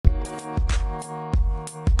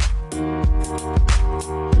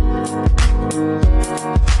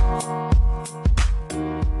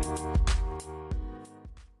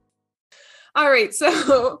right.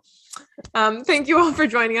 So thank you all for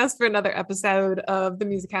joining us for another episode of the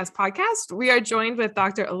MusicCast podcast. We are joined with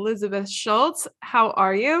Dr. Elizabeth Schultz. How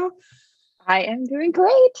are you? I am doing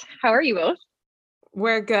great. How are you both?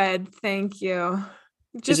 We're good. Thank you.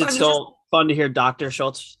 Is it still fun to hear Dr.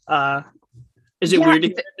 Schultz? Is it weird to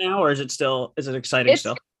hear it now, or is it exciting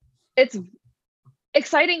still? It's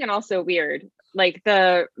exciting and also weird. Like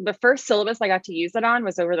the first syllabus I got to use it on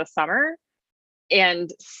was over the summer, and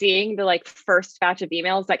seeing the first batch of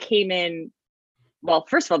emails that came in. Well,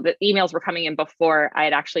 first of all, the emails were coming in before I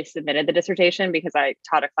had actually submitted the dissertation, because I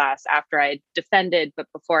taught a class after I had defended, but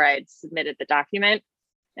before I had submitted the document.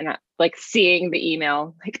 And seeing the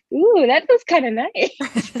email, ooh, that was kind of nice.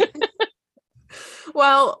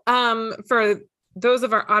 Well, for those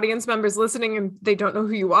of our audience members listening and they don't know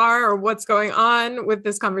who you are or what's going on with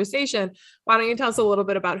this conversation, why don't you tell us a little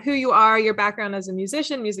bit about who you are, your background as a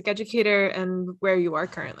musician, music educator, and where you are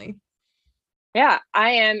currently? Yeah,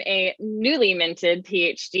 I am a newly minted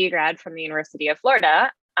PhD grad from the University of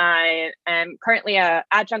Florida. I am currently an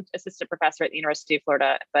adjunct assistant professor at the University of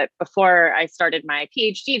Florida. But before I started my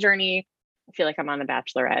PhD journey, I feel like I'm on a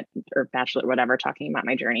bachelorette or bachelor, whatever, talking about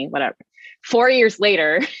my journey, whatever. 4 years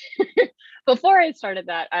later, before I started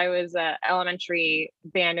that, I was an elementary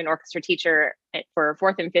band and orchestra teacher for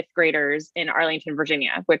 4th and 5th graders in Arlington,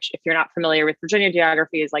 Virginia, which, if you're not familiar with Virginia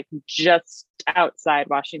geography, is just outside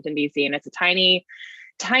Washington, D.C. And it's a tiny,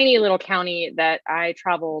 tiny little county that I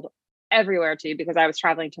traveled everywhere to, because I was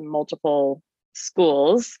traveling to multiple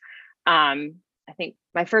schools. I think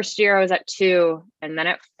my first year I was at 2, and then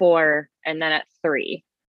at 4, and then at 3.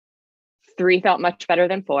 3 felt much better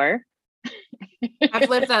than 4. I've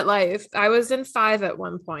lived that life. I was in 5 at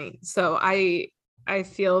one point, so I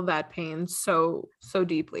feel that pain so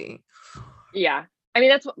deeply. Yeah, I mean,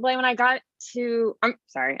 that's when I got to. I'm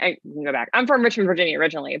sorry, I can go back. I'm from Richmond, Virginia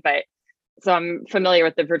originally, but so I'm familiar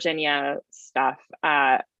with the Virginia stuff.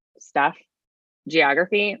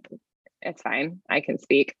 Geography, it's fine, I can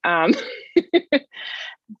speak.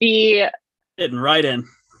 Getting right in.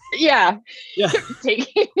 Yeah.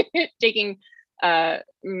 taking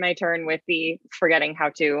my turn with the forgetting how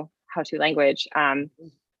to language.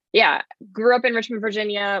 Grew up in Richmond,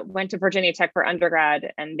 Virginia, went to Virginia Tech for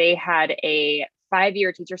undergrad, and they had a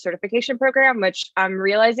 5-year teacher certification program, which I'm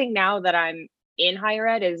realizing now that I'm in higher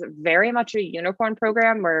ed is very much a unicorn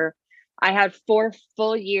program, where I had 4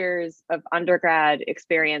 full years of undergrad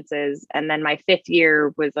experiences. And then my 5th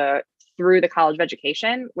year was through the College of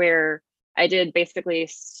Education, where I did basically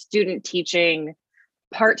student teaching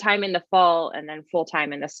part-time in the fall and then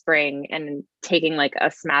full-time in the spring, and taking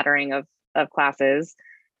a smattering of classes.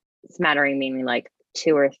 Smattering meaning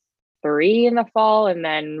 2 or 3 in the fall, and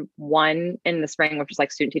then 1 in the spring, which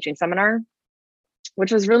was student teaching seminar,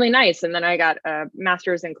 which was really nice. And then I got a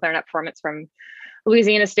master's in clarinet performance from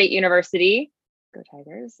Louisiana State University, go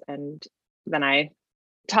Tigers. And then I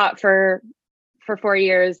taught for 4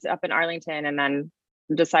 years up in Arlington, and then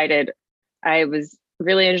decided I was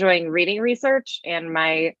really enjoying reading research. And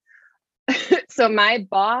my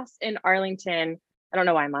boss in Arlington, I don't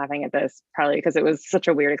know why I'm laughing at this, probably because it was such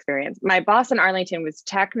a weird experience. My boss in Arlington was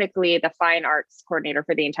technically the fine arts coordinator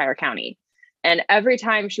for the entire county. And every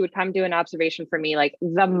time she would come do an observation for me,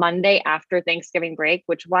 the Monday after Thanksgiving break,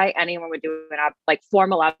 which why anyone would do an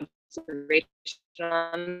formal observation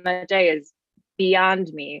on that day is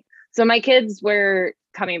beyond me. So my kids were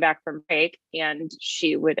coming back from break, and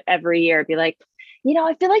she would every year be like,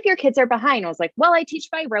 I feel like your kids are behind. I was like, well, I teach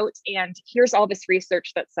by rote, and here's all this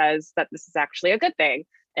research that says that this is actually a good thing.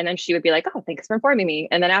 And then she would be like, oh, thanks for informing me.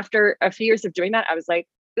 And then after a few years of doing that, I was like,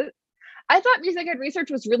 I thought music ed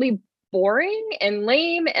research was really boring and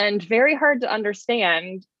lame and very hard to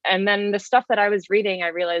understand. And then the stuff that I was reading, I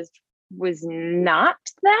realized was not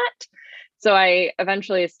that. So I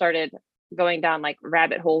eventually started going down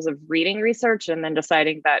rabbit holes of reading research, and then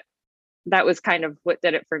deciding that was kind of what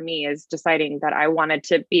did it for me, is deciding that I wanted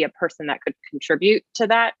to be a person that could contribute to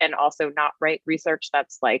that, and also not write research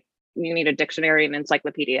that's you need a dictionary and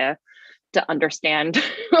encyclopedia to understand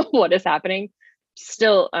what is happening.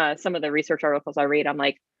 Still, some of the research articles I read, I'm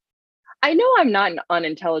like, I know I'm not an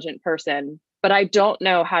unintelligent person, but I don't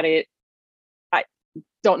know I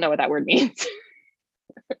don't know what that word means.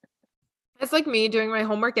 It's like me doing my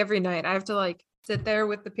homework every night. I have to sit there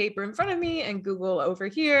with the paper in front of me and Google over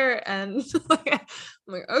here. And I'm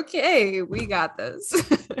like, okay, we got this.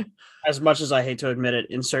 As much as I hate to admit it,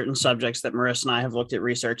 in certain subjects that Marissa and I have looked at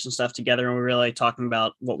research and stuff together, and we're really talking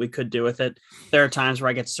about what we could do with it, there are times where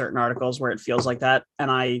I get certain articles where it feels like that, and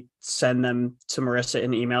I send them to Marissa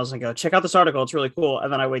in emails and go, check out this article, it's really cool.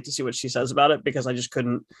 And then I wait to see what she says about it, because I just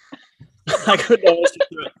couldn't I couldn't almost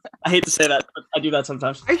do it. I hate to say that, but I do that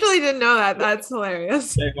sometimes. I actually didn't know that. That's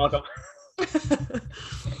hilarious. You're welcome.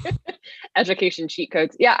 Education cheat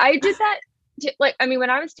codes. Yeah, I did that. Like, I mean,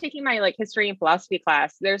 when I was taking my like history and philosophy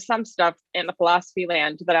class, there's some stuff in the philosophy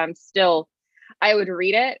land that I would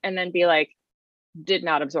read it and then be like, did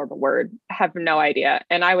not absorb a word, have no idea.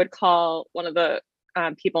 And I would call one of the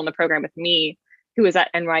people in the program with me who was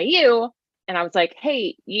at NYU. And I was like,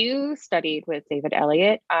 hey, you studied with David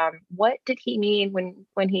Eliot. What did he mean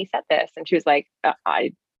when he said this? And she was like,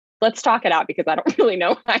 let's talk it out because I don't really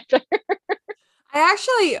know either. I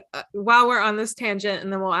actually, while we're on this tangent,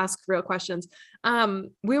 and then we'll ask real questions.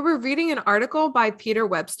 We were reading an article by Peter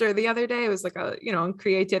Webster the other day. It was like on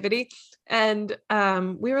creativity. And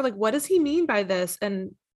we were like, what does he mean by this?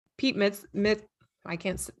 And Pete I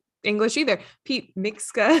can't English either. Pete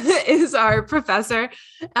Mixka is our professor.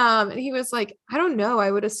 And he was like, I don't know.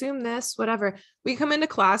 I would assume this, whatever. We come into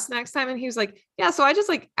class next time and he was like, yeah, so I just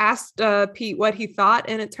like asked Pete what he thought.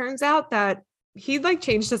 And it turns out that he like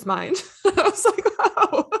changed his mind. I was like,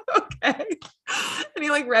 oh, okay. And he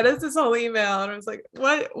like read us his whole email and I was like,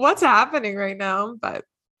 what's happening right now? But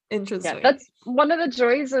interesting. Yeah, that's one of the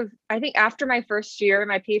joys of, I think after my first year in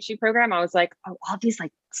my PhD program, I was like, oh, all these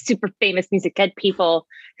like super famous music ed people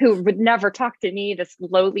who would never talk to me, this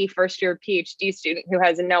lowly first year PhD student who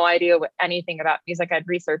has no idea what anything about music ed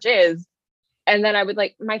research is. And then I would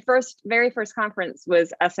like, my very first conference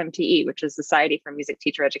was SMTE, which is Society for Music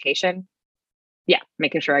Teacher Education. Yeah,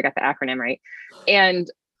 making sure I got the acronym right. And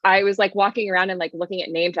I was like walking around and like looking at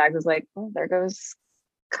name tags. I was like, oh, there goes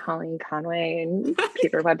Colleen Conway and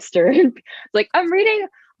Peter Webster. Like, I'm reading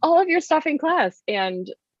all of your stuff in class.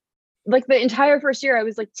 And like the entire first year, I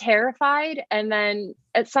was like terrified. And then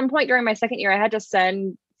at some point during my second year, I had to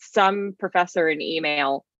send some professor an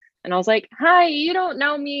email. And I was like, hi, you don't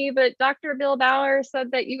know me, but Dr. Bill Bauer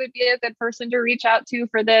said that you would be a good person to reach out to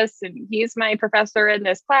for this. And he's my professor in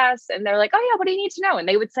this class. And they're like, oh yeah, what do you need to know? And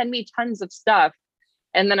they would send me tons of stuff.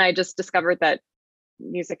 And then I just discovered that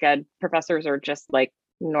music ed professors are just like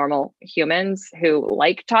normal humans who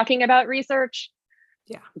like talking about research.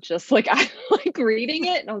 Yeah. Just like I like reading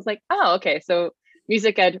it. And I was like, oh, okay. So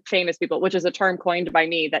music ed famous people, which is a term coined by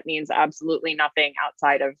me that means absolutely nothing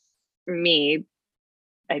outside of me.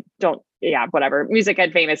 Whatever. Music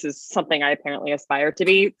ed famous is something I apparently aspire to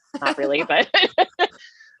be. Not really, but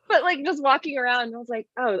but like just walking around, I was like,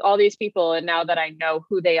 oh, all these people. And now that I know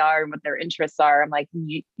who they are and what their interests are, I'm like,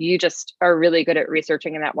 you just are really good at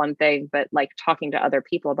researching in that one thing, but like talking to other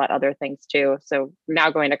people about other things too. So now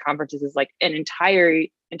going to conferences is like an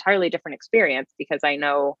entirely different experience because I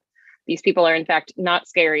know these people are in fact not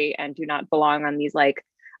scary and do not belong on these like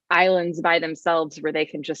islands by themselves where they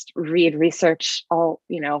can just read research all,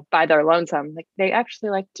 by their lonesome. Like they actually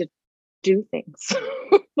like to do things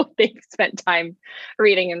they've spent time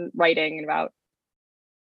reading and writing about.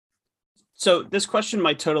 So this question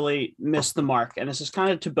might totally miss the mark, and this is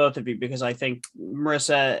kind of to both of you because I think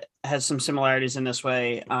Marissa has some similarities in this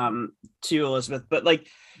way to you, Elizabeth. But like,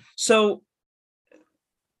 so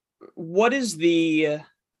what's the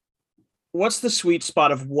sweet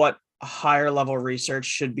spot of what higher level research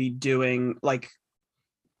should be doing? Like,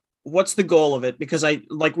 what's the goal of it? Because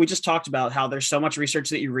we just talked about how there's so much research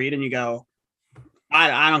that you read and you go,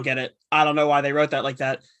 I don't get it. I don't know why they wrote that like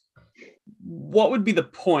that. What would be the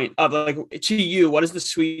point of, like, to you, what is the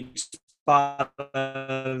sweet spot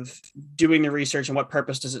of doing the research and what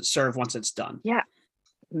purpose does it serve once it's done? Yeah,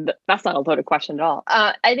 that's not a loaded question at all.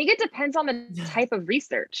 I think it depends on the type of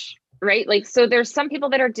research, right? Like, so there's some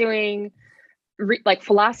people that are doing like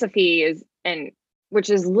philosophy which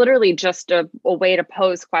is literally just a way to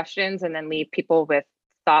pose questions and then leave people with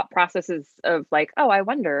thought processes of like, oh, I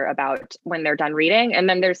wonder about when they're done reading. And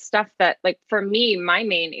then there's stuff that, like, for me, my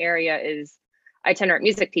main area is itinerant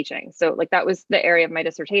music teaching. So like that was the area of my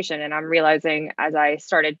dissertation. And I'm realizing as I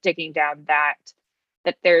started digging down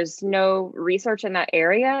that there's no research in that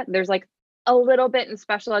area. There's like a little bit in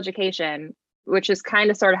special education, which is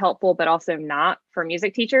kind of sort of helpful, but also not for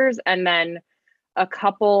music teachers. And then a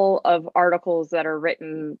couple of articles that are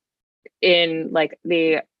written in like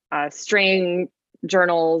the string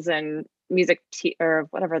journals and music or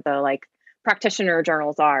whatever the like practitioner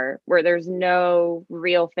journals are, where there's no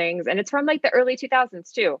real things. And it's from like the early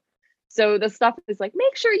 2000s too. So the stuff is like,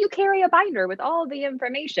 make sure you carry a binder with all the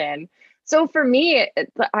information. So for me,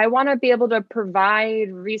 I want to be able to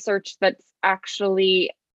provide research that's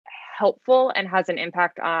actually helpful and has an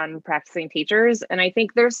impact on practicing teachers. And I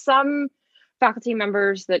think there's some faculty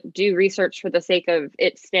members that do research for the sake of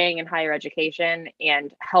it staying in higher education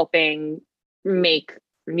and helping make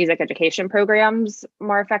music education programs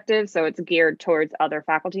more effective. So it's geared towards other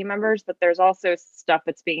faculty members, but there's also stuff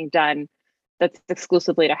that's being done that's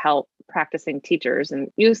exclusively to help practicing teachers. And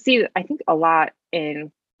you see, I think, a lot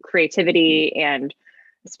in creativity, and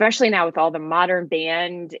especially now with all the modern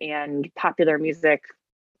band and popular music.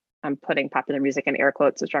 I'm putting popular music in air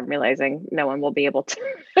quotes, which I'm realizing no one will be able to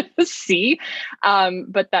see.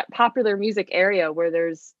 But that popular music area where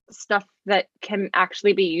there's stuff that can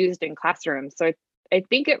actually be used in classrooms. So I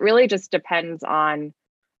think it really just depends on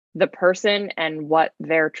the person and what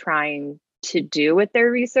they're trying to do with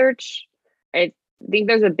their research. I think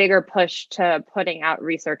there's a bigger push to putting out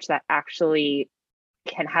research that actually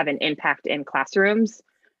can have an impact in classrooms,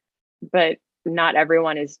 but not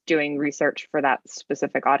everyone is doing research for that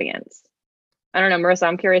specific audience. I don't know, Marissa,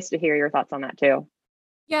 I'm curious to hear your thoughts on that too.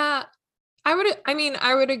 Yeah, I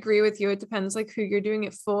would agree with you. It depends like who you're doing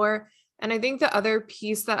it for. And I think the other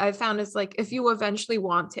piece that I've found is like, if you eventually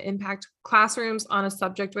want to impact classrooms on a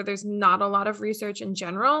subject where there's not a lot of research in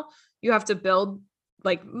general, you have to build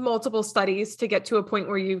like multiple studies to get to a point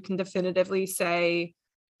where you can definitively say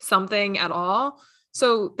something at all.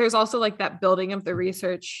 So there's also like that building of the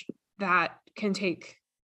research that can take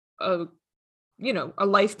a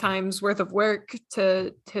lifetime's worth of work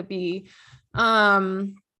to be.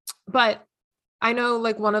 But I know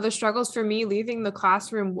like one of the struggles for me leaving the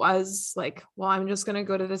classroom was like, well, I'm just going to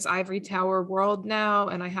go to this ivory tower world now,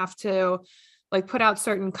 and I have to like put out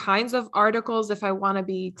certain kinds of articles if I want to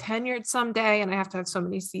be tenured someday, and I have to have so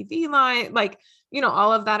many CV line, like,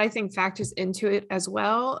 all of that I think factors into it as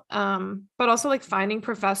well. But also like finding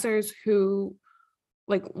professors who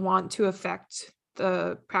like want to affect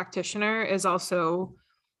the practitioner is also,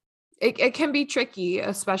 it can be tricky,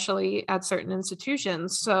 especially at certain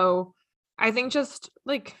institutions. So I think just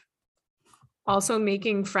like also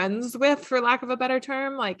making friends with, for lack of a better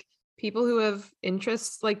term, like people who have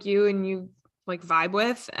interests like you and you like vibe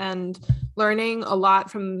with, and learning a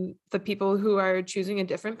lot from the people who are choosing a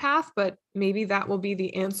different path, but maybe that will be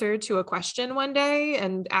the answer to a question one day,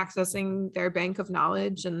 and accessing their bank of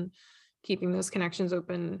knowledge and keeping those connections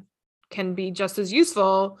open can be just as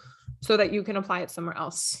useful so that you can apply it somewhere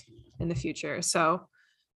else in the future. So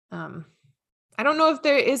I don't know if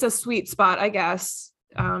there is a sweet spot, I guess,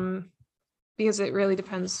 because it really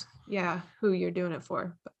depends, who you're doing it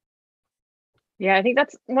for. But. Yeah, I think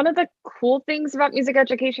that's one of the cool things about music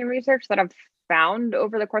education research that I've found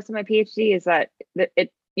over the course of my PhD is that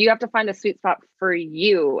you have to find a sweet spot for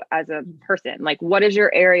you as a person. Like, what is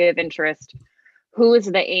your area of interest? Who is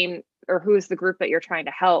the aim, or who is the group that you're trying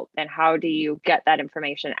to help, and how do you get that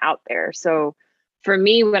information out there? So for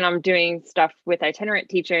me, when I'm doing stuff with itinerant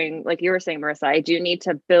teaching, like you were saying, Marissa, I do need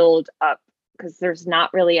to build up, because there's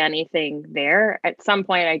not really anything there. At some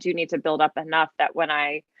point, I do need to build up enough that when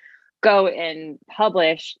I go and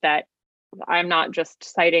publish, that I'm not just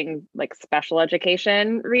citing like special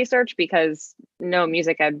education research, because no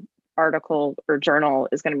music ed article or journal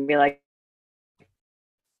is going to be like,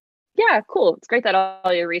 yeah, cool, it's great that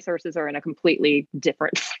all your resources are in a completely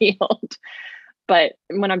different field. But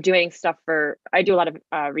when I'm doing stuff I do a lot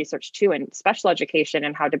of research too in special education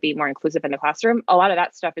and how to be more inclusive in the classroom. A lot of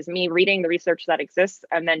that stuff is me reading the research that exists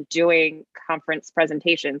and then doing conference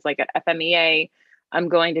presentations. Like at FMEA, I'm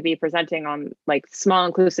going to be presenting on like small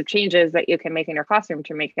inclusive changes that you can make in your classroom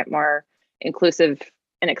to make it more inclusive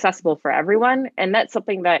and accessible for everyone. And that's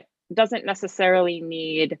something that doesn't necessarily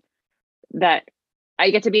need that I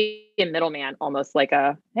get to be a middleman, almost like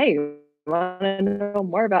hey, want to know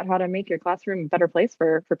more about how to make your classroom a better place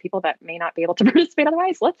for people that may not be able to participate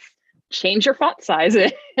otherwise? Let's change your font size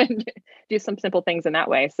and do some simple things in that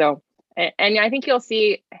way. So, and I think you'll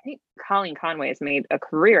see, I think Colleen Conway has made a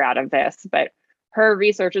career out of this, but her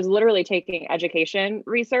research is literally taking education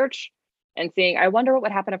research and seeing, I wonder what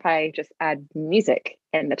would happen if I just add music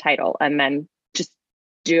in the title, and then just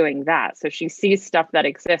doing that. So she sees stuff that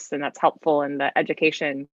exists and that's helpful in the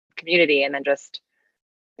education community, and then just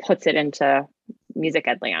puts it into music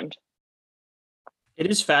ed land. It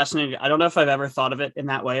is fascinating. I don't know if I've ever thought of it in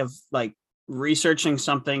that way, of like researching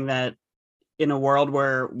something that, in a world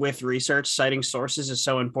where with research, citing sources is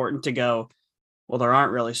so important, to go, well, there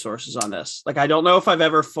aren't really sources on this. Like, I don't know if I've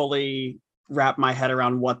ever fully wrapped my head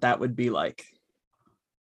around what that would be like.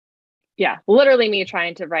 Yeah, literally me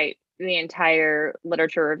trying to write the entire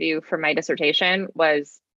literature review for my dissertation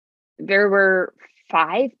there were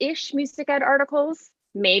 5-ish music ed articles,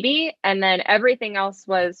 maybe. And then everything else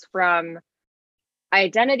was from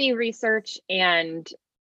identity research and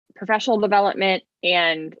professional development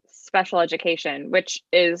and special education, which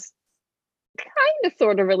is kind of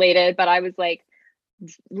sort of related. But I was like,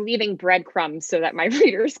 leaving breadcrumbs so that my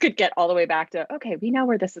readers could get all the way back to, okay, we know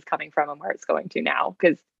where this is coming from and where it's going to now,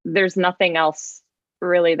 because there's nothing else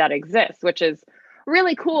really that exists, which is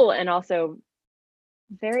really cool and also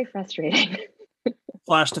very frustrating.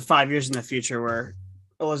 Flash to 5 years in the future where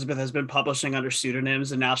Elizabeth has been publishing under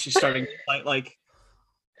pseudonyms and now she's starting to fight like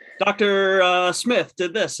Dr. Smith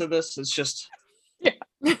did this and this. It's just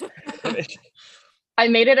I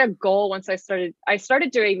made it a goal once I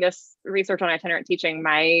started doing this research on itinerant teaching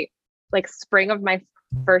my like spring of my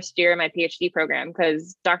first year in my PhD program,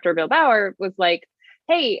 because Dr. Bill Bauer was like,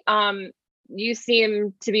 hey, you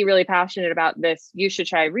seem to be really passionate about this. You should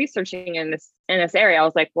try researching in this area. I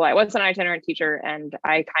was like, well, I was an itinerant teacher and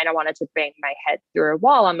I kind of wanted to bang my head through a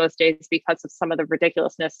wall on most days because of some of the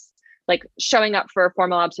ridiculousness, like showing up for a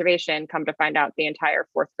formal observation, come to find out the entire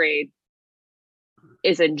fourth grade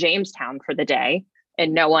is in Jamestown for the day.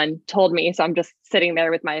 And no one told me. So I'm just sitting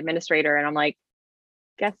there with my administrator and I'm like,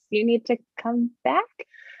 guess you need to come back.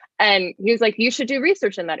 And he was like, you should do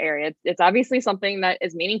research in that area. It's obviously something that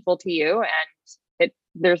is meaningful to you. And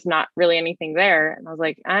there's not really anything there. And I was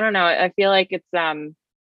like, I don't know. I feel like it's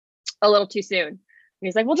a little too soon. And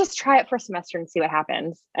he's like, well, just try it for a semester and see what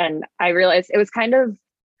happens. And I realized it was kind of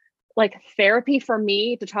like therapy for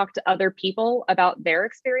me to talk to other people about their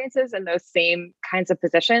experiences in those same kinds of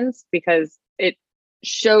positions, because it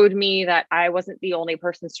showed me that I wasn't the only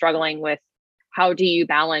person struggling with how do you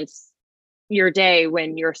balance your day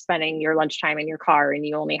when you're spending your lunchtime in your car and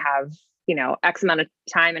you only have, X amount of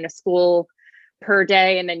time in a school per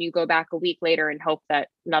day. And then you go back a week later and hope that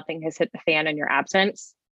nothing has hit the fan in your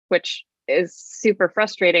absence, which is super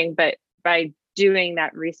frustrating. But by doing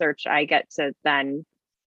that research, I get to then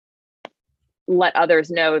let others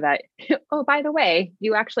know that, oh, by the way,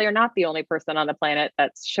 you actually are not the only person on the planet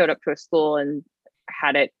that's showed up to a school and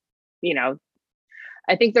had it,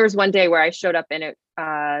 I think there was one day where I showed up and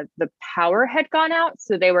the power had gone out.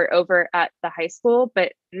 So they were over at the high school,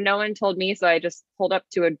 but no one told me. So I just pulled up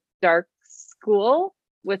to a dark school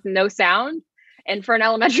with no sound. And for an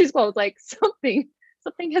elementary school, it's like something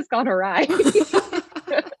has gone awry.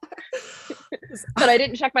 But I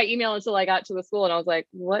didn't check my email until I got to the school and I was like,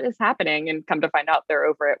 what is happening? And come to find out they're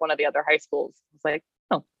over at one of the other high schools. I was like,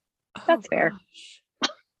 oh, that's fair.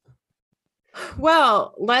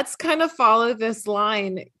 Well, let's kind of follow this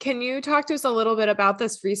line. Can you talk to us a little bit about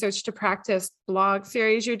this research to practice blog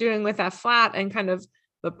series you're doing with F-Flat and kind of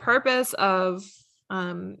the purpose of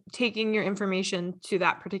taking your information to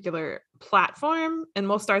that particular platform? And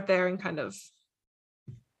we'll start there and kind of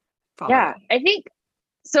follow. Yeah, I think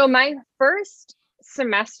so. My first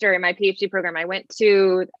semester in my PhD program, I went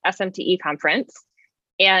to SMTE conference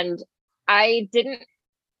and I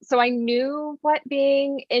knew what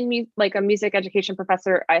being in like a music education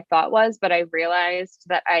professor I thought was, but I realized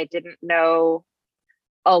that I didn't know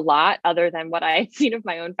a lot other than what I had seen of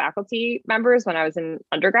my own faculty members when I was in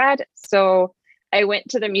undergrad. So I went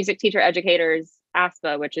to the music teacher educators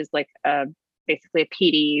ASPA, which is like basically a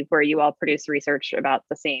PD where you all produce research about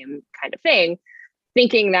the same kind of thing,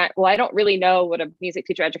 thinking that, well, I don't really know what a music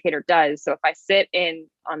teacher educator does. So if I sit in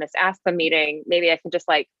on this ASPA meeting, maybe I can just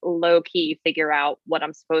like low key figure out what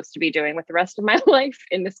I'm supposed to be doing with the rest of my life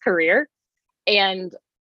in this career. And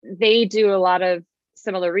they do a lot of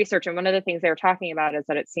similar research. And one of the things they were talking about is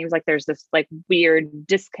that it seems like there's this like weird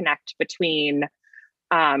disconnect between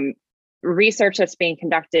research that's being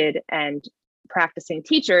conducted and practicing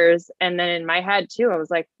teachers. And then in my head too, I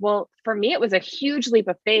was like, well, for me, it was a huge leap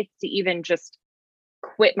of faith to even just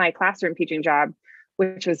quit my classroom teaching job,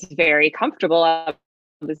 which was very comfortable. I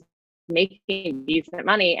was making decent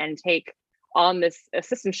money and take on this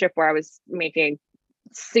assistantship where I was making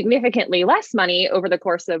significantly less money over the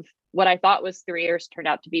course of what I thought was 3 years turned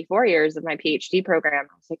out to be 4 years of my PhD program.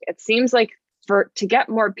 I was like, it seems like to get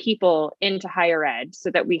more people into higher ed so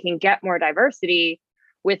that we can get more diversity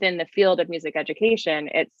within the field of music education,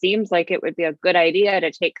 it seems like it would be a good idea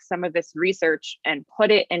to take some of this research and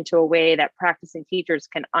put it into a way that practicing teachers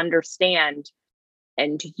can understand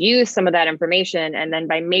and use some of that information. And then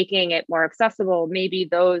by making it more accessible, maybe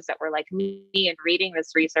those that were like me and reading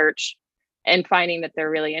this research and finding that they're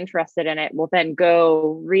really interested in it will then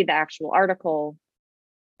go read the actual article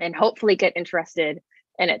and hopefully get interested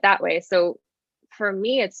in it that way. So for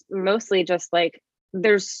me, it's mostly just like,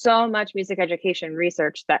 there's so much music education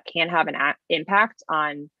research that can have an impact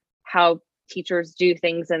on how teachers do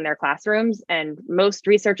things in their classrooms. And most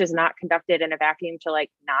research is not conducted in a vacuum to like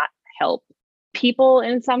not help people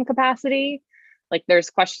in some capacity. Like there's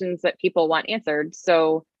questions that people want answered.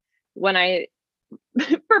 So when I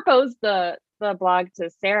proposed the blog to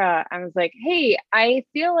Sarah, I was like, hey, I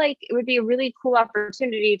feel like it would be a really cool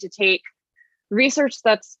opportunity to take research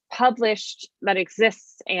that's published that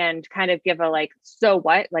exists and kind of give a like, so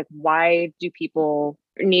what, like, why do people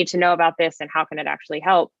need to know about this and how can it actually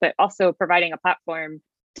help? But also providing a platform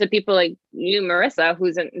to people like you, Marissa,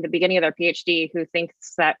 who's in the beginning of their PhD, who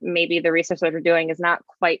thinks that maybe the research that they're doing is not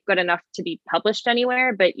quite good enough to be published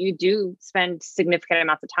anywhere, but you do spend significant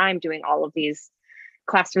amounts of time doing all of these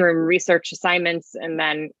classroom research assignments, and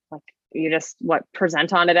then like you just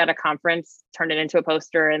present on it at a conference, turn it into a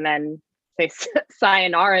poster, and then say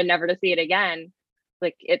sayonara, never to see it again.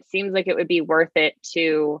 Like, it seems like it would be worth it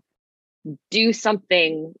to do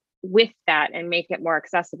something with that and make it more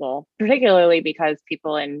accessible, particularly because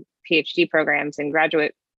people in PhD programs and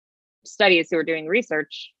graduate studies who are doing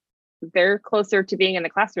research, they're closer to being in the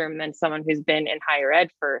classroom than someone who's been in higher ed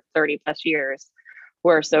for 30 plus years.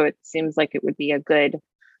 Or so it seems like it would be a good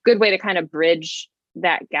way to kind of bridge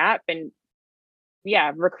that gap. And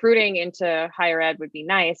yeah, recruiting into higher ed would be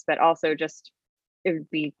nice, but also just it would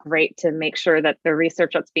be great to make sure that the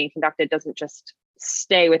research that's being conducted doesn't just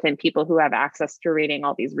stay within people who have access to reading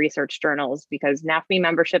all these research journals, because NAFME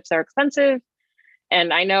memberships are expensive.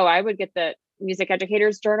 And I know I would get the Music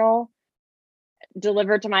Educators Journal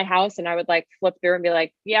delivered to my house and I would like flip through and be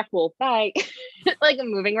like, yeah, cool, bye. Like,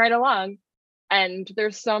 I'm moving right along. And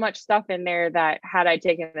there's so much stuff in there that had I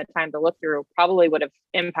taken the time to look through, probably would have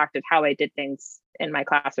impacted how I did things in my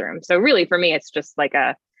classroom. So really for me, it's just like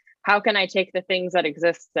how can I take the things that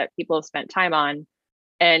exist that people have spent time on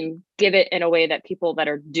and give it in a way that people that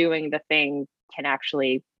are doing the thing can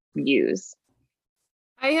actually use?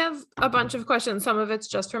 I have a bunch of questions. Some of it's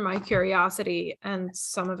just for my curiosity and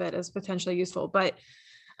some of it is potentially useful, but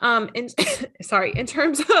in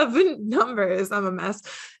terms of numbers, I'm a mess.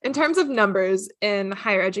 In terms of numbers in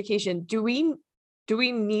higher education, do we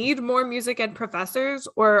need more music ed professors,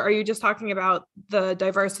 or are you just talking about the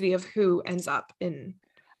diversity of who ends up in?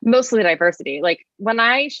 Mostly the diversity. Like, when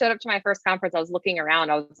I showed up to my first conference, I was looking around,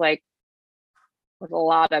 I was like, there's a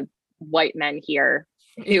lot of white men here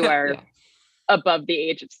who are above the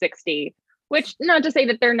age of 60, which, not to say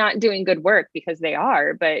that they're not doing good work, because they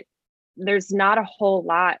are, but there's not a whole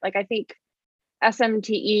lot. Like, I think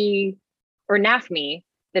SMTE or NAFME,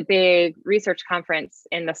 the big research conference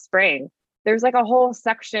in the spring, there's like a whole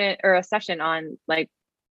section or a session on like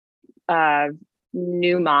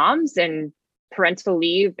new moms and parental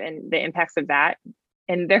leave and the impacts of that.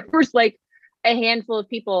 And there was like a handful of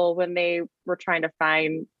people when they were trying to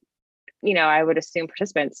find, I would assume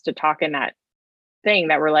participants to talk in that thing,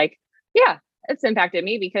 that were like, yeah, it's impacted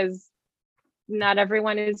me because not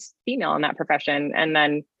everyone is female in that profession. And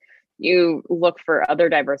then you look for other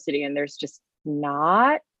diversity and there's just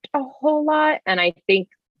not a whole lot. And I think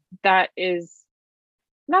that is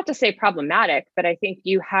not to say problematic, but I think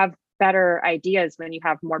you have better ideas when you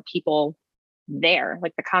have more people there.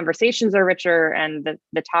 Like, the conversations are richer and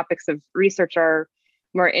the topics of research are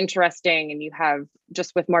more interesting, and you have,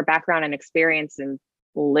 just with more background and experience and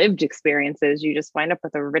lived experiences, you just wind up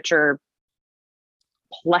with a richer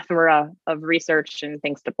plethora of research and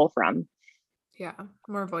things to pull from. Yeah,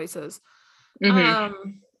 more voices.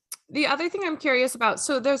 Mm-hmm. The other thing I'm curious about,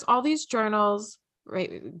 so there's all these journals,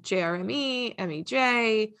 right? JRME,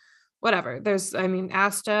 MEJ, whatever. There's,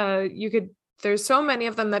 ASTA, there's so many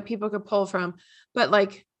of them that people could pull from, but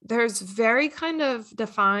like, there's very kind of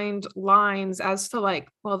defined lines as to like,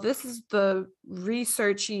 well, this is the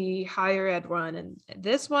researchy higher ed one, and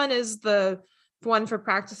this one is the one for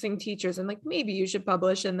practicing teachers, and like, maybe you should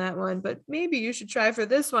publish in that one, but maybe you should try for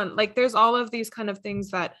this one. Like, there's all of these kind of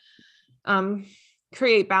things that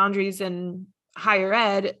create boundaries in higher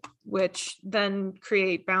ed, which then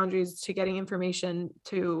create boundaries to getting information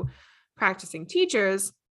to practicing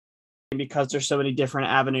teachers. Because there's so many different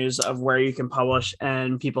avenues of where you can publish,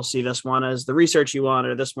 and people see this one as the research you want,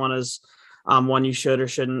 or this one as one you should or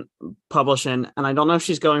shouldn't publish in. And I don't know if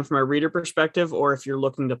she's going from a reader perspective, or if you're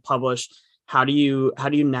looking to publish, how do you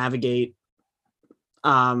navigate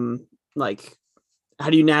how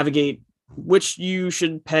do you navigate which you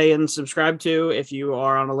should pay and subscribe to if you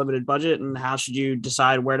are on a limited budget, and how should you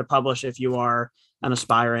decide where to publish if you are an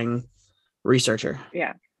aspiring researcher?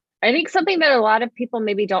 Yeah. I think something that a lot of people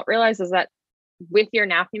maybe don't realize is that with your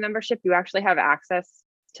NAFME membership, you actually have access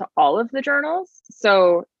to all of the journals.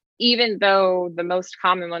 So even though the most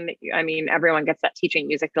common one everyone gets that teaching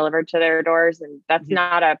music delivered to their doors, and that's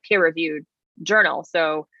not a peer-reviewed journal.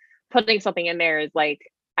 So putting something in there is like,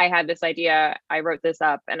 I had this idea, I wrote this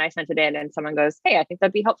up and I sent it in, and someone goes, hey, I think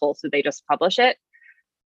that'd be helpful. So they just publish it,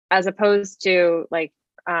 as opposed to like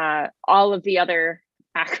all of the other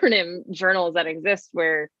acronym journals that exist,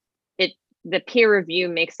 where the peer review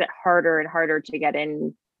makes it harder and harder to get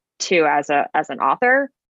into as an author.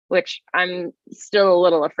 which I'm still a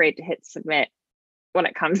little afraid to hit submit when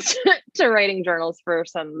it comes to writing journals for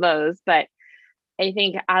some of those. But I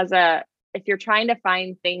think if you're trying to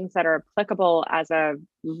find things that are applicable as a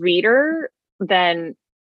reader, then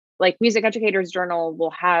like Music Educators Journal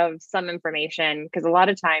will have some information, because a lot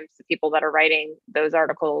of times the people that are writing those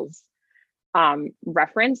articles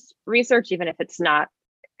reference research, even if it's not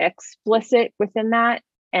explicit within that.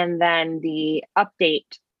 And then the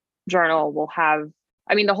update journal will have,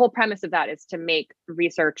 I mean, the whole premise of that is to make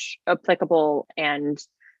research applicable and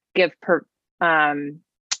give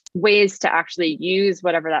ways to actually use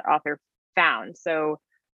whatever that author found. So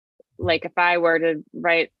like if I were to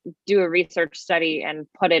do a research study and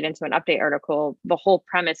put it into an update article, the whole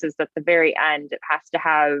premise is that at the very end, it has to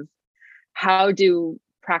have, how do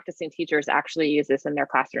practicing teachers actually use this in their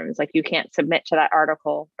classrooms? Like you can't submit to that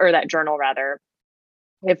article, or that journal rather,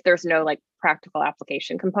 if there's no like practical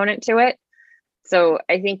application component to it. So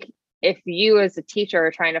I think if you as a teacher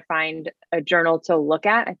are trying to find a journal to look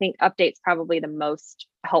at, I think update's probably the most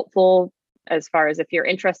helpful, as far as if you're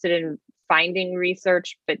interested in finding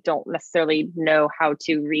research but don't necessarily know how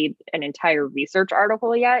to read an entire research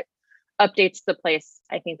article yet. Update's the place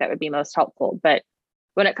I think that would be most helpful. But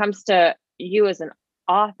when it comes to you as an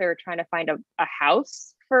author trying to find a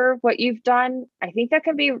house for what you've done, I think that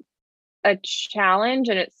can be a challenge,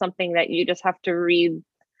 and it's something that you just have to read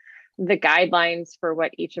the guidelines for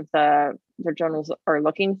what each of the journals are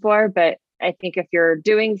looking for. But I think if you're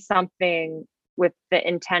doing something with the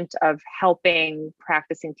intent of helping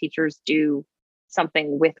practicing teachers do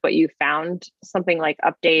something with what you found, something like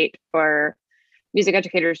Update or Music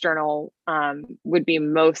Educators Journal would be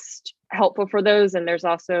most helpful for those. And there's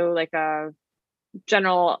also like a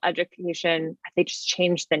general education, they just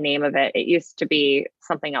changed the name of it. It used to be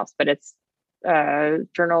something else, but it's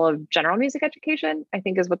Journal of General Music Education, I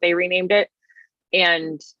think is what they renamed it.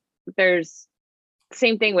 And there's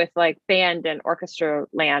same thing with like band and orchestra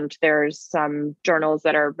land. There's some journals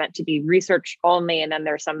that are meant to be research only, and then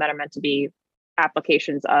there's some that are meant to be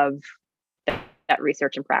applications of that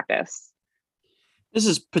research and practice. This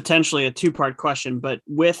is potentially a two-part question, but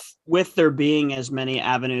with there being as many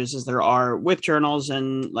avenues as there are with journals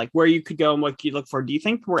and like where you could go and what you look for, do you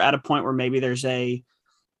think we're at a point where maybe there's a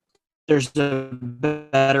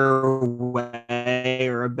better way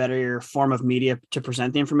or a better form of media to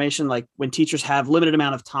present the information? Like when teachers have limited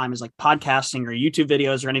amount of time, is like podcasting or YouTube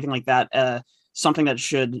videos or anything like that, something that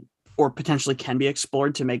should or potentially can be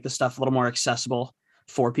explored to make the stuff a little more accessible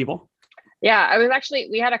for people? Yeah,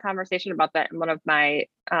 we had a conversation about that in one of my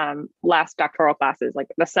last doctoral classes, like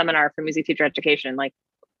the seminar for music teacher education. Like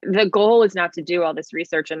the goal is not to do all this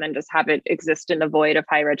research and then just have it exist in the void of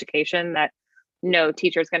higher education that no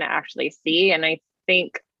teacher is going to actually see. And I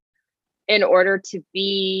think in order to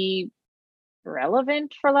be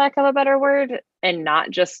relevant, for lack of a better word, and not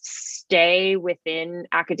just stay within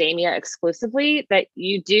academia exclusively, that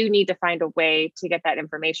you do need to find a way to get that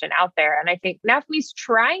information out there. And I think NAFME's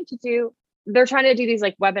they're trying to do these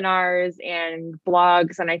like webinars and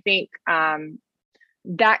blogs. And I think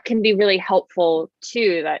that can be really helpful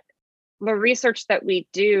too, that the research that we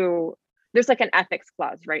do, there's like an ethics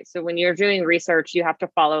clause, right? So when you're doing research, you have to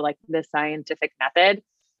follow like the scientific method.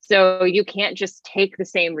 So you can't just take the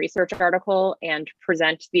same research article and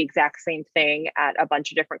present the exact same thing at a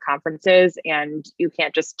bunch of different conferences. And you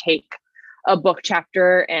can't just take a book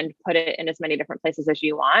chapter and put it in as many different places as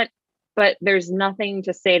you want. But there's nothing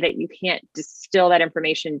to say that you can't distill that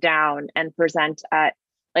information down and present at,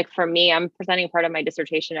 like for me, I'm presenting part of my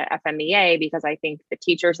dissertation at FMEA because I think the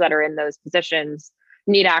teachers that are in those positions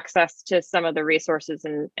need access to some of the resources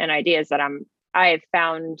and ideas that I have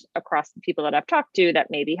found across the people that I've talked to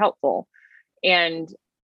that may be helpful. And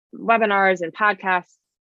webinars and podcasts,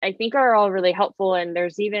 I think are all really helpful. And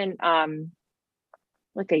there's even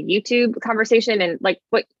like a YouTube conversation and like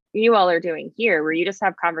what you all are doing here, where you just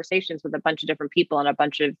have conversations with a bunch of different people and a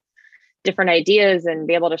bunch of different ideas and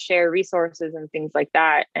be able to share resources and things like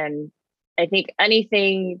that. And I think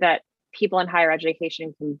anything that people in higher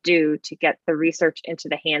education can do to get the research into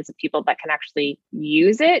the hands of people that can actually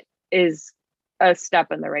use it is a step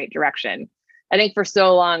in the right direction. I think for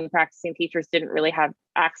so long, practicing teachers didn't really have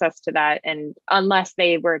access to that. And unless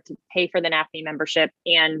they were to pay for the NAFME membership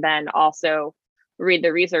and then also read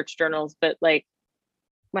the research journals. But like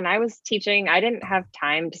when I was teaching, I didn't have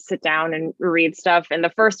time to sit down and read stuff. And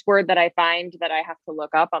the first word that I find that I have to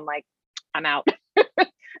look up, I'm like, I'm out.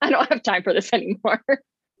 I don't have time for this anymore.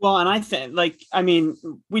 Well, and I think, like, I mean,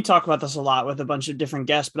 we talk about this a lot with a bunch of different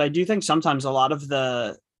guests, but I do think sometimes a lot of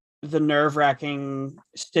the nerve-wracking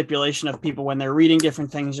stipulation of people when they're reading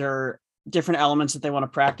different things or different elements that they want to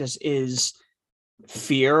practice is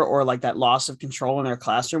fear or like that loss of control in their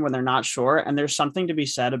classroom when they're not sure. And there's something to be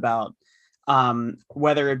said about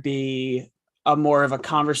whether it be a more of a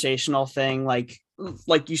conversational thing, like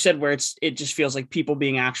you said, where it just feels like people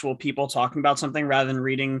being actual people talking about something rather than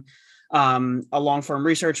reading a long form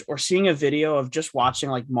research or seeing a video of just watching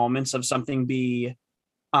like moments of something be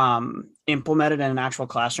implemented in an actual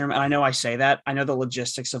classroom. And I know I say that, I know the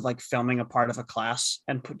logistics of like filming a part of a class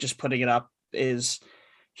and just putting it up is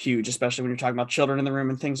huge, especially when you're talking about children in the room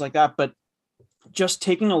and things like that. But just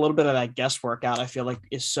taking a little bit of that guesswork out, I feel like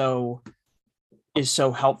is so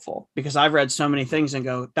helpful, because I've read so many things and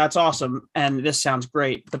go, that's awesome. And this sounds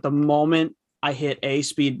great. But the moment I hit a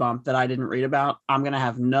speed bump that I didn't read about, I'm going to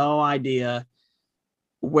have no idea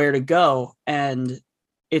where to go. And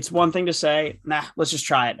it's one thing to say, nah, let's just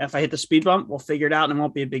try it. If I hit the speed bump, we'll figure it out and it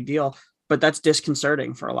won't be a big deal. But that's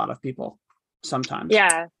disconcerting for a lot of people sometimes.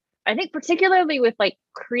 Yeah. I think particularly with like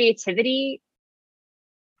creativity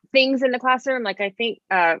things in the classroom, like I think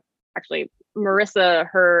actually Marissa,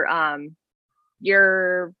 her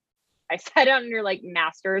I sat on your like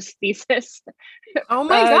master's thesis. Oh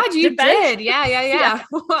my God, you defense. did. Yeah.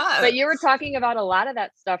 But you were talking about a lot of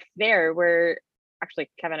that stuff there where actually,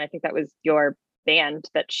 Kevin, I think that was your band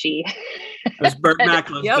that she it was Burt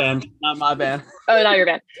Macklin's band, not my band. Oh, not your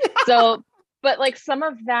band. So but like some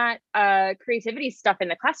of that creativity stuff in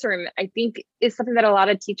the classroom, I think is something that a lot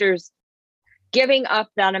of teachers giving up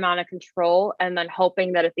that amount of control and then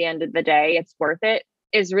hoping that at the end of the day it's worth it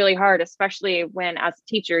is really hard, especially when as a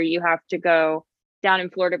teacher you have to go down in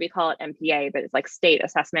Florida, we call it MPA, but it's like state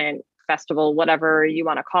assessment festival, whatever you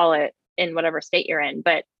want to call it in whatever state you're in.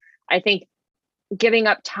 But I think giving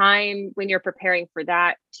up time when you're preparing for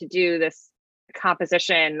that to do this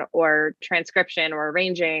composition or transcription or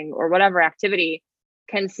arranging or whatever activity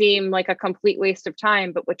can seem like a complete waste of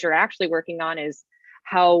time. But what you're actually working on is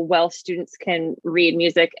how well students can read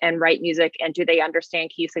music and write music, and do they understand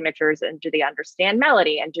key signatures, and do they understand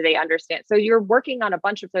melody, and do they understand? So you're working on a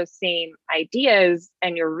bunch of those same ideas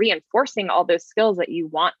and you're reinforcing all those skills that you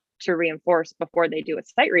want to reinforce before they do a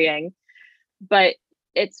sight reading. But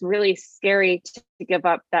it's really scary to give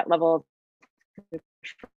up that level of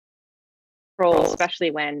control, especially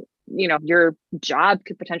when, you know, your job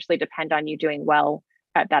could potentially depend on you doing well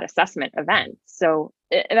at that assessment event. So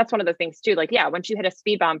that's one of the things too, like, yeah, once you hit a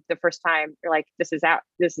speed bump the first time, you're like, this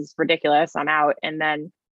is ridiculous, I'm out. And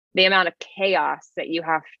then the amount of chaos that you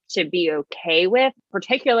have to be okay with,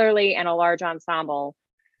 particularly in a large ensemble,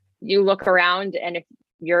 you look around, and if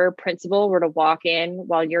your principal were to walk in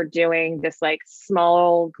while you're doing this like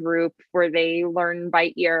small group where they learn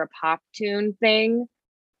by ear a pop tune thing,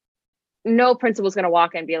 no principal's going to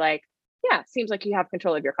walk in and be like, yeah, seems like you have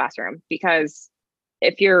control of your classroom. Because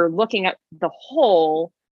if you're looking at the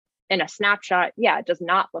whole in a snapshot, yeah, it does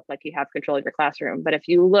not look like you have control of your classroom. But if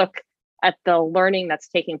you look at the learning that's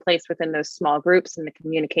taking place within those small groups and the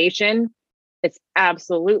communication, it's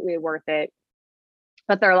absolutely worth it.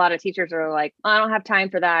 But there are a lot of teachers who are like, I don't have time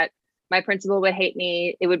for that. My principal would hate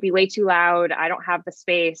me. It would be way too loud. I don't have the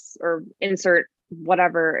space, or insert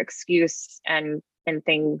whatever excuse and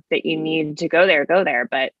thing that you need to go there.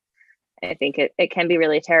 But I think it can be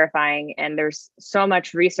really terrifying. And there's so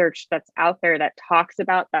much research that's out there that talks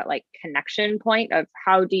about that like connection point of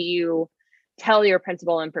how do you tell your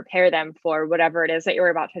principal and prepare them for whatever it is that you're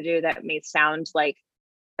about to do that may sound like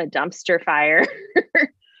a dumpster fire.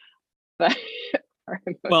 But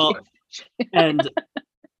well, and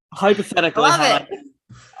hypothetically,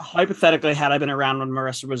 had I been around when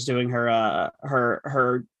Marissa was doing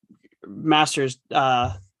her master's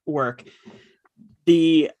work,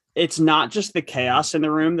 it's not just the chaos in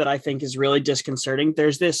the room that I think is really disconcerting.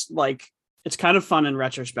 There's this, like, it's kind of fun in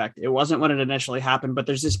retrospect. It wasn't when it initially happened, but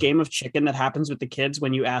there's this game of chicken that happens with the kids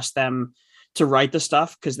when you ask them to write the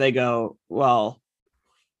stuff, because they go, well,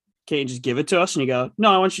 can't you just give it to us? And you go,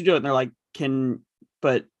 no, I want you to do it. And they're like,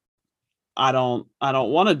 but I don't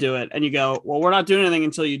want to do it. And you go, well, we're not doing anything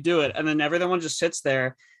until you do it. And then everyone just sits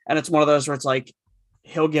there, and it's one of those where it's like,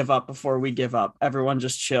 he'll give up before we give up. Everyone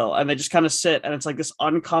just chill. And they just kind of sit. And it's like this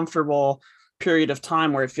uncomfortable period of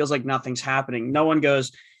time where it feels like nothing's happening. No one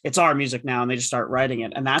goes, it's our music now. And they just start writing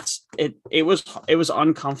it. And that's it. It was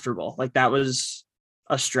uncomfortable. Like, that was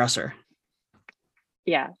a stressor.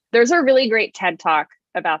 Yeah. There's a really great TED Talk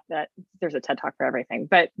about that. There's a TED Talk for everything,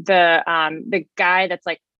 but the guy that's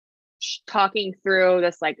like talking through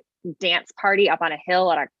this like dance party up on a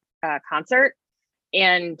hill at a concert,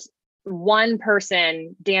 and one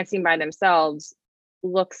person dancing by themselves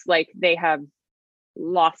looks like they have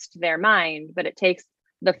lost their mind, but it takes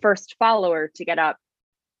the first follower to get up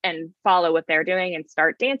and follow what they're doing and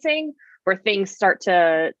start dancing, where things start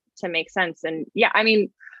to to make sense. And yeah, I mean,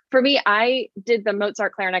 for me, I did the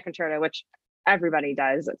Mozart clarinet concerto, which everybody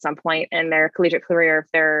does at some point in their collegiate career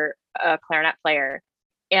if they're a clarinet player.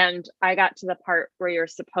 And I got to the part where you're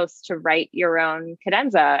supposed to write your own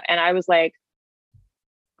cadenza. And I was like,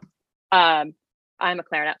 I'm a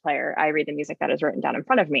clarinet player. I read the music that is written down in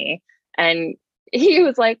front of me. And he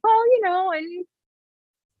was like, well, you know, and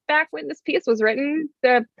back when this piece was written,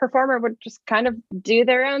 the performer would just kind of do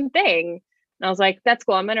their own thing. And I was like, that's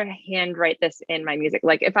cool. I'm going to handwrite this in my music.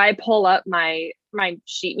 Like if I pull up my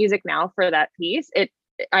sheet music now for that piece,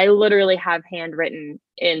 I literally have handwritten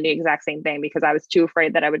in the exact same thing because I was too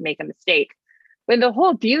afraid that I would make a mistake. When the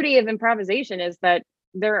whole beauty of improvisation is that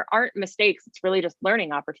there aren't mistakes. It's really just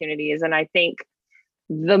learning opportunities. And I think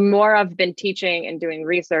the more I've been teaching and doing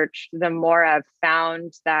research, the more I've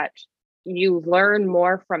found that you learn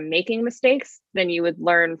more from making mistakes than you would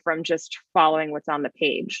learn from just following what's on the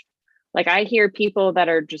page. Like I hear people that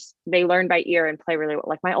are just, they learn by ear and play really well.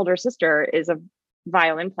 Like my older sister is a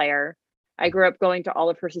violin player. I grew up going to all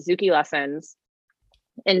of her Suzuki lessons,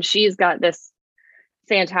 and she's got this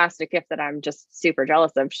fantastic gift that I'm just super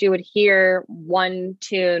jealous of. She would hear one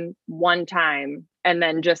tune one time and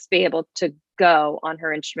then just be able to go on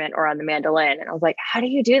her instrument or on the mandolin. And I was like, how do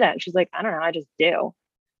you do that? And she's like, I don't know. I just do.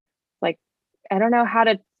 Like, I don't know how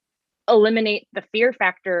to eliminate the fear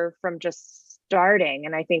factor from just starting.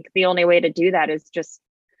 And I think the only way to do that is just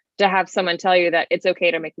to have someone tell you that it's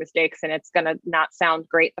okay to make mistakes and it's going to not sound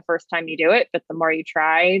great the first time you do it, but the more you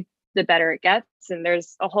try, the better it gets. And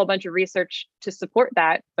there's a whole bunch of research to support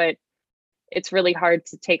that, but it's really hard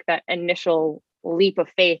to take that initial leap of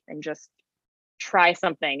faith and just try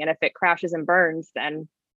something. And if it crashes and burns, then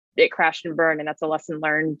it crashed and burned. And that's a lesson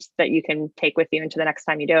learned that you can take with you into the next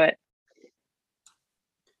time you do it.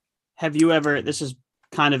 Have you ever, this is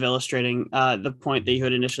kind of illustrating the point that you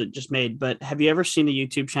had initially just made, but have you ever seen the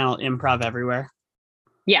YouTube channel Improv Everywhere?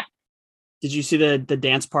 Yeah. Did you see the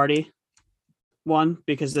dance party one?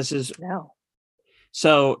 Because this is no.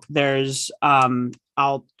 So there's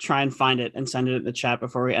I'll try and find it and send it in the chat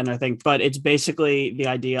before we end our thing. But it's basically the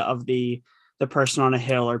idea of the person on a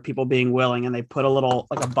hill or people being willing, and they put a little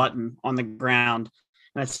like a button on the ground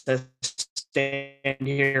and it says stand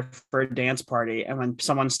here for a dance party. And when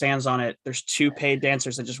someone stands on it, there's two paid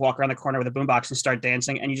dancers that just walk around the corner with a boombox and start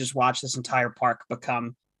dancing. And you just watch this entire park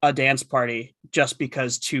become a dance party just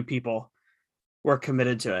because two people were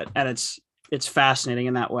committed to it. And it's fascinating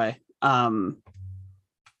in that way. And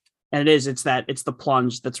it's the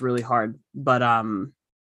plunge that's really hard. But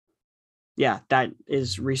yeah, that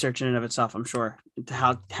is research in and of itself, I'm sure,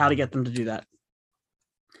 how to get them to do that.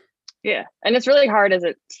 Yeah. And it's really hard as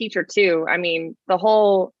a teacher too. I mean, the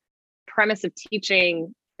whole premise of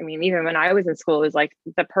teaching, I mean, even when I was in school, is like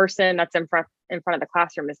the person that's in front of the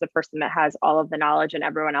classroom is the person that has all of the knowledge, and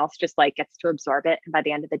everyone else just like gets to absorb it. And by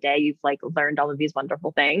the end of the day, you've like learned all of these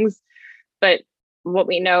wonderful things. But what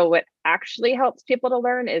we know, what actually helps people to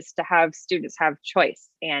learn is to have students have choice,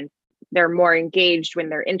 and they're more engaged when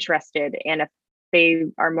they're interested. And if they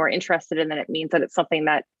are more interested in it, it means that it's something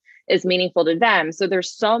that is meaningful to them. So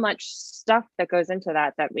there's so much stuff that goes into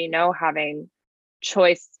that we know having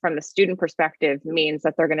choice from the student perspective means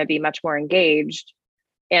that they're going to be much more engaged.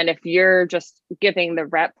 And if you're just giving the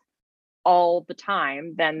rep all the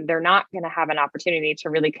time, then they're not going to have an opportunity to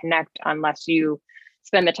really connect unless you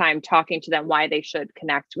spend the time talking to them why they should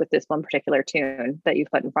connect with this one particular tune that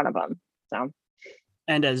you've put in front of them. So,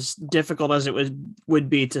 and as difficult as it would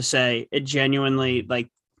be to say, it genuinely, like,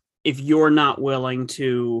 if you're not willing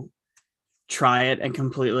to try it and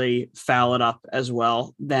completely foul it up as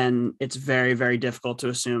well, then it's very, very difficult to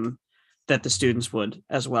assume that the students would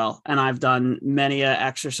as well. And I've done many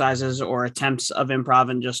exercises or attempts of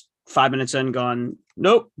improv and just 5 minutes in gone,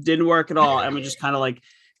 nope, didn't work at all. And we just kind of like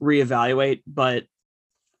reevaluate. But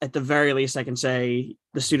at the very least, I can say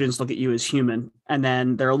the students look at you as human, and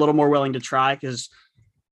then they're a little more willing to try because,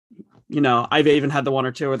 you know, I've even had the one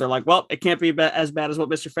or two where they're like, well, it can't be as bad as what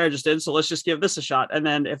Mr. Fair just did, so let's just give this a shot. And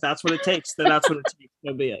then if that's what it takes, then that's what it takes.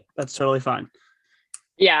 That'll be it. That's totally fine.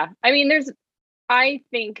 Yeah. I mean, I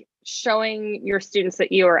think showing your students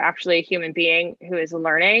that you are actually a human being who is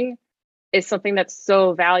learning is something that's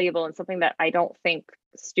so valuable, and something that I don't think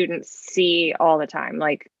students see all the time.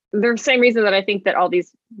 Like the same reason that I think that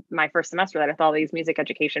my first semester, that I thought all these music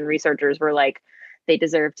education researchers were like, they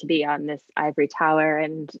deserve to be on this ivory tower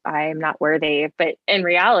and I am not worthy. But in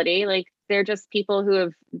reality, like, they're just people who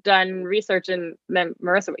have done research. And then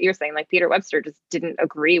Marissa, what you're saying, like Peter Webster just didn't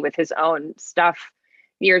agree with his own stuff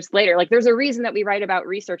years later. Like there's a reason that we write about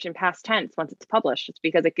research in past tense once it's published. It's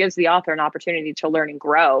because it gives the author an opportunity to learn and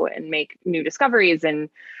grow and make new discoveries and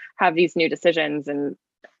have these new decisions. And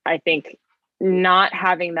I think not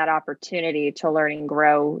having that opportunity to learn and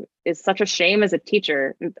grow is such a shame as a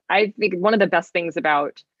teacher. I think one of the best things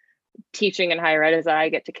about teaching in higher ed is that I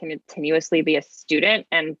get to continuously be a student,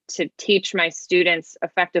 and to teach my students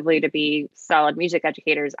effectively to be solid music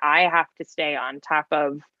educators, I have to stay on top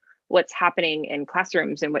of what's happening in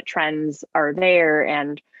classrooms and what trends are there,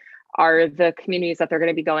 and are the communities that they're going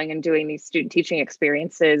to be going and doing these student teaching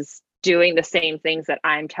experiences doing the same things that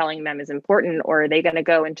I'm telling them is important, or are they going to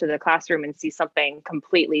go into the classroom and see something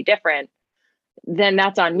completely different? Then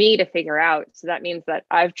that's on me to figure out. So that means that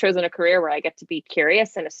I've chosen a career where I get to be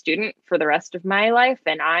curious and a student for the rest of my life,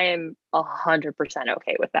 and I am 100%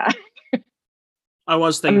 okay with that. I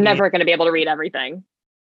was thinking I'm never going to be able to read everything.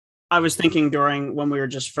 I was thinking during when we were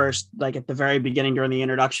just first, like at the very beginning during the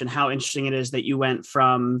introduction, how interesting it is that you went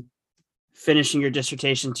from finishing your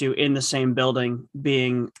dissertation to in the same building,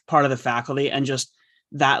 being part of the faculty, and just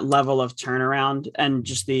that level of turnaround and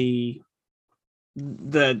just the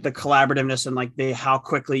collaborativeness and like the how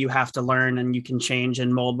quickly you have to learn and you can change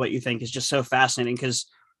and mold what you think is just so fascinating. Because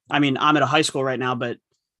I mean, I'm at a high school right now, but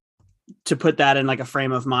to put that in like a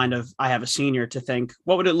frame of mind of I have a senior, to think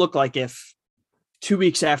what would it look like if 2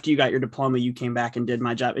 weeks after you got your diploma you came back and did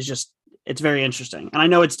my job, is just, it's very interesting. And I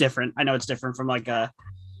know it's different from like a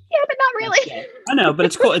but not really. I know, but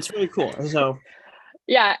it's cool. It's really cool. So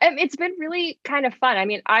yeah, and it's been really kind of fun. I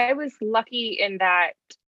mean, I was lucky in that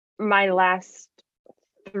my last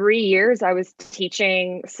 3 years I was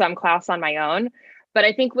teaching some class on my own, but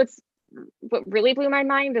I think what really blew my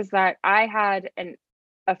mind is that I had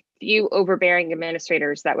a few overbearing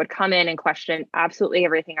administrators that would come in and question absolutely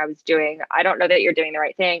everything I was doing. I don't know that you're doing the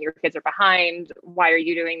right thing. Your kids are behind. Why are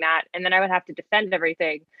you doing that? And then I would have to defend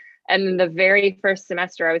everything. And the very first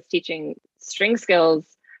semester I was teaching string skills,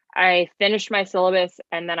 I finished my syllabus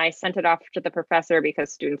and then I sent it off to the professor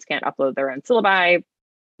because students can't upload their own syllabi.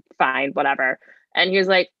 Fine, whatever. And he was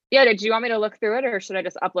like, yeah, did you want me to look through it or should I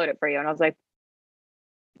just upload it for you? And I was like,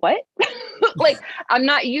 what? Like, I'm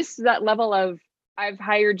not used to that level of, I've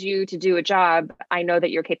hired you to do a job. I know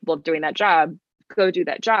that you're capable of doing that job. Go do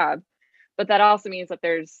that job. But that also means that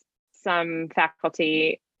there's some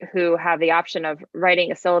faculty who have the option of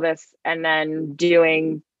writing a syllabus and then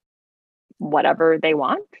doing whatever they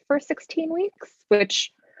want for 16 weeks,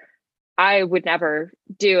 which I would never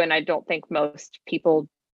do. And I don't think most people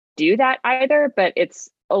do that either, but it's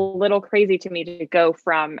a little crazy to me to go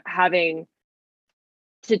from having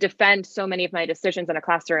to defend so many of my decisions in a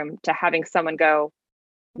classroom to having someone go,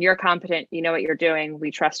 you're competent, you know what you're doing, we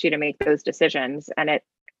trust you to make those decisions. And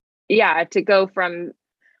to go from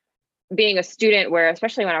being a student where,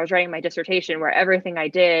 especially when I was writing my dissertation, where everything I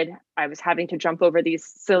did, I was having to jump over these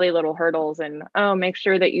silly little hurdles and, make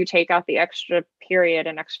sure that you take out the extra period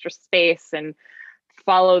and extra space and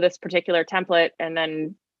follow this particular template. And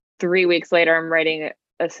then 3 weeks later, I'm writing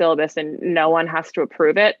a syllabus and no one has to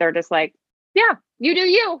approve it. They're just like, yeah, you do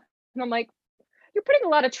you. And I'm like, you're putting a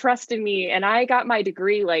lot of trust in me. And I got my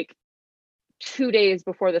degree like 2 days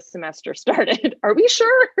before the semester started. Are we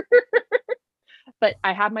sure? But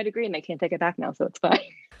I have my degree and they can't take it back now, so it's fine.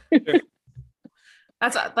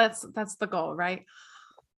 That's the goal, right?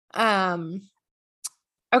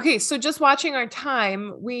 Okay, so just watching our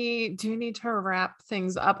time, we do need to wrap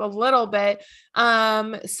things up a little bit.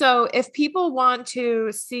 So if people want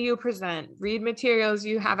to see you present, read materials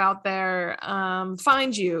you have out there,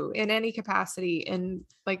 find you in any capacity, in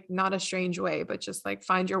like not a strange way, but just like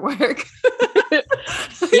find your work.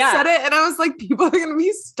 I said it and I was like, people are going to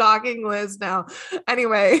be stalking Liz now.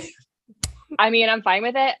 Anyway. I mean, I'm fine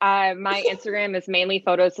with it. My Instagram is mainly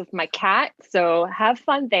photos of my cat, so have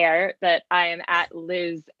fun there. But I am at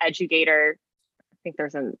Liz Educator. I think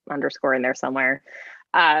there's an underscore in there somewhere.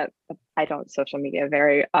 I don't social media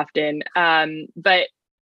very often, but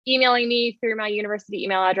emailing me through my university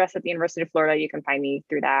email address at the University of Florida, you can find me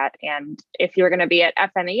through that. And if you're going to be at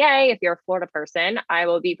FMEA, if you're a Florida person, I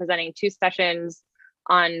will be presenting 2 sessions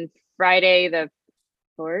on Friday, the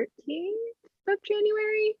 14th of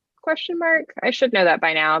January. ? I should know that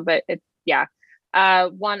by now, but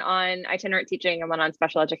one on itinerant teaching and one on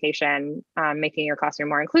special education, making your classroom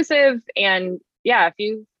more inclusive. And if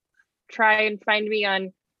you try and find me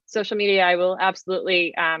on social media, I will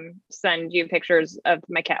absolutely send you pictures of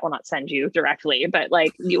my cat. Well, not send you directly, but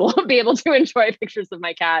like you will be able to enjoy pictures of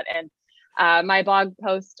my cat. And my blog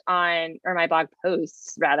posts on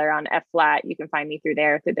F Flat, you can find me through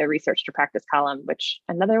there, through the research to practice column, which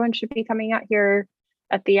another one should be coming out here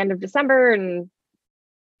at the end of December, and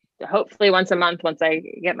hopefully once a month once I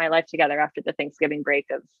get my life together after the Thanksgiving break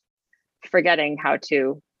of forgetting how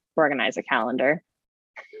to organize a calendar.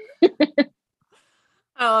 I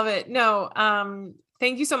love it. No,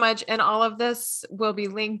 Thank you so much. And all of this will be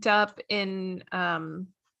linked up in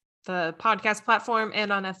the podcast platform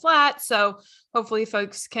and on Flat. So hopefully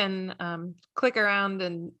folks can click around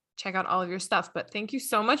and check out all of your stuff. But thank you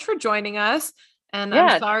so much for joining us. And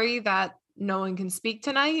I'm sorry that no one can speak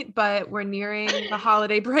tonight, but we're nearing the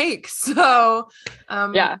holiday break. So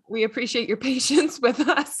we appreciate your patience with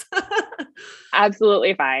us.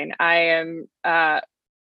 Absolutely fine. I am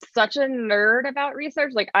such a nerd about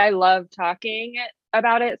research. Like, I love talking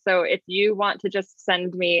about it. So if you want to just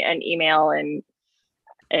send me an email and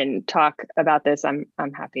talk about this, I'm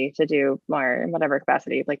happy to do more in whatever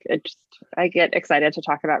capacity. Like, I get excited to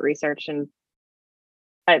talk about research, and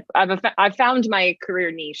I've found my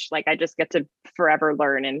career niche. Like, I just get to forever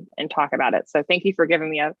learn and talk about it. So thank you for giving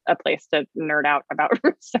me a place to nerd out about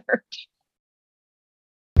research.